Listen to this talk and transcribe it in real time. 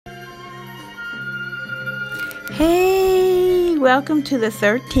Hey, welcome to the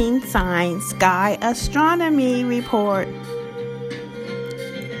 13th Sign Sky Astronomy Report.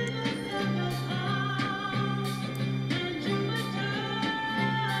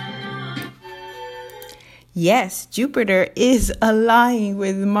 Yes, Jupiter is aligning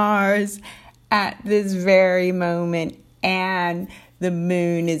with Mars at this very moment, and the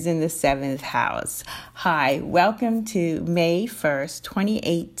moon is in the 7th house. Hi, welcome to May 1st,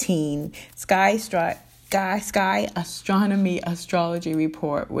 2018 Sky Astronomy Astrology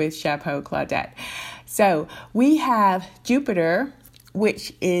Report with Chapeau Claudette. So we have Jupiter,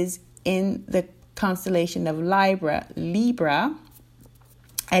 which is in the constellation of Libra,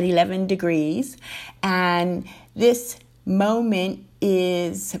 at 11 degrees. And this moment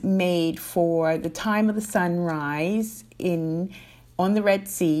is made for the time of the sunrise on the Red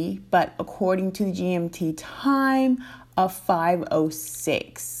Sea, but according to the GMT time of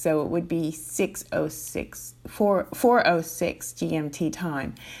 5:06. So it would be 4:06 GMT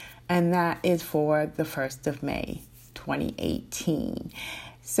time. And that is for the 1st of May, 2018.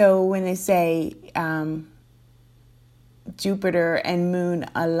 So when they say Jupiter and moon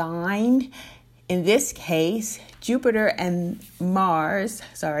aligned, in this case, Jupiter and Mars,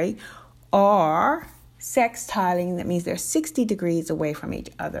 are sextiling. That means they're 60 degrees away from each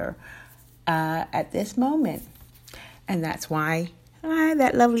other at this moment. And that's why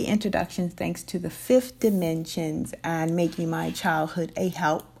that lovely introduction, thanks to the 5th dimensions and making my childhood a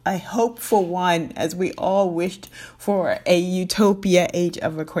hopeful one, as we all wished for a utopia age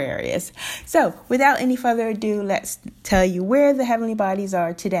of Aquarius. So without any further ado, let's tell you where the heavenly bodies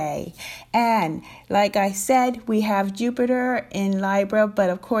are today. And like I said, we have Jupiter in Libra, but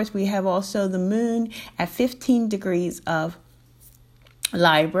of course we have also the moon at 15 degrees of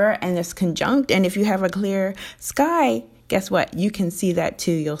Libra, and it's conjunct. And if you have a clear sky, guess what? You can see that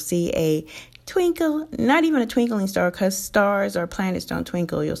too. You'll see a twinkle, not even a twinkling star, because stars or planets don't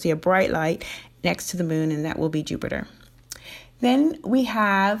twinkle. You'll see a bright light next to the moon, and that will be Jupiter. Then we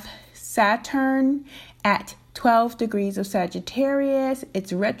have Saturn at 12 degrees of Sagittarius.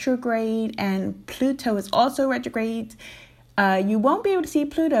 It's retrograde, and Pluto is also retrograde. You won't be able to see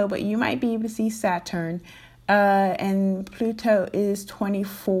Pluto, but you might be able to see Saturn. And Pluto is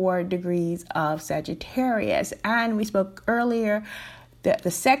 24 degrees of Sagittarius. And we spoke earlier that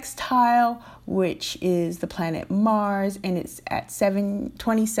the sextile, which is the planet Mars, and it's at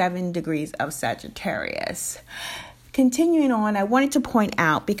 27 degrees of Sagittarius. Continuing on, I wanted to point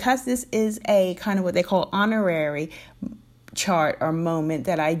out, because this is a kind of what they call honorary chart or moment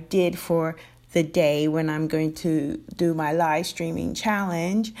that I did for the day when I'm going to do my live streaming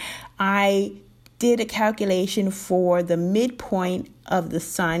challenge, I did a calculation for the midpoint of the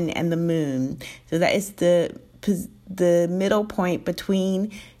sun and the moon. So that is the middle point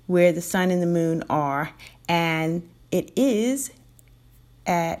between where the sun and the moon are, and it is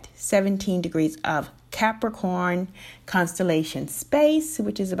at 17 degrees of Capricorn constellation space,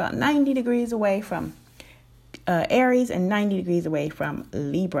 which is about 90 degrees away from Aries and 90 degrees away from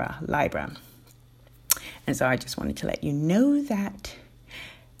Libra. And so I just wanted to let you know that.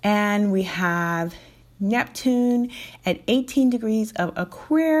 And we have Neptune at 18 degrees of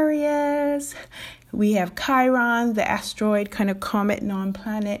Aquarius. We have Chiron, the asteroid, kind of comet,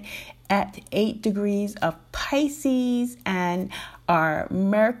 non-planet, at 8 degrees of Pisces. And our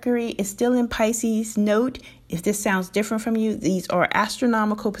Mercury is still in Pisces. Note, if this sounds different from you, these are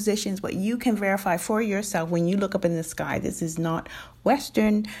astronomical positions, but you can verify for yourself when you look up in the sky. This is not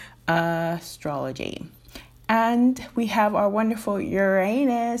Western astrology. And we have our wonderful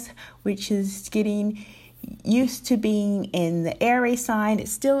Uranus, which is getting used to being in the Aries sign.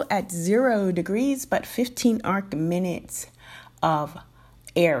 It's still at 0 degrees, but 15 arc minutes of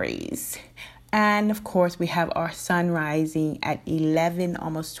Aries. And of course, we have our sun rising at 11,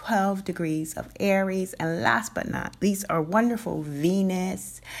 almost 12 degrees of Aries. And last but not least, our wonderful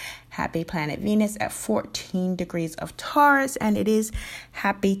Venus, happy planet Venus, at 14 degrees of Taurus. And it is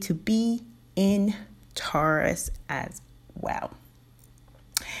happy to be in Taurus as well.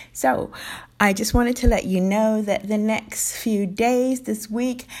 So I just wanted to let you know that the next few days this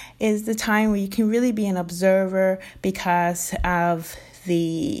week is the time where you can really be an observer, because of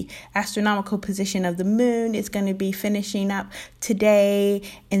the astronomical position of the moon. Is going to be finishing up today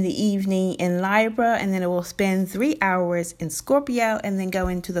in the evening in Libra, and then it will spend 3 hours in Scorpio and then go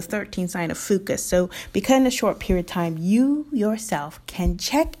into the 13th sign of Fucus. So because in a short period of time, you yourself can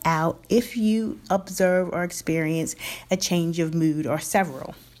check out if you observe or experience a change of mood or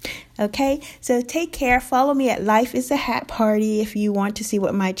several. Okay, so take care. Follow me at Life is a Hat Party if you want to see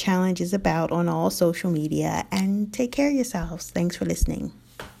what my challenge is about on all social media. And take care of yourselves. Thanks for listening.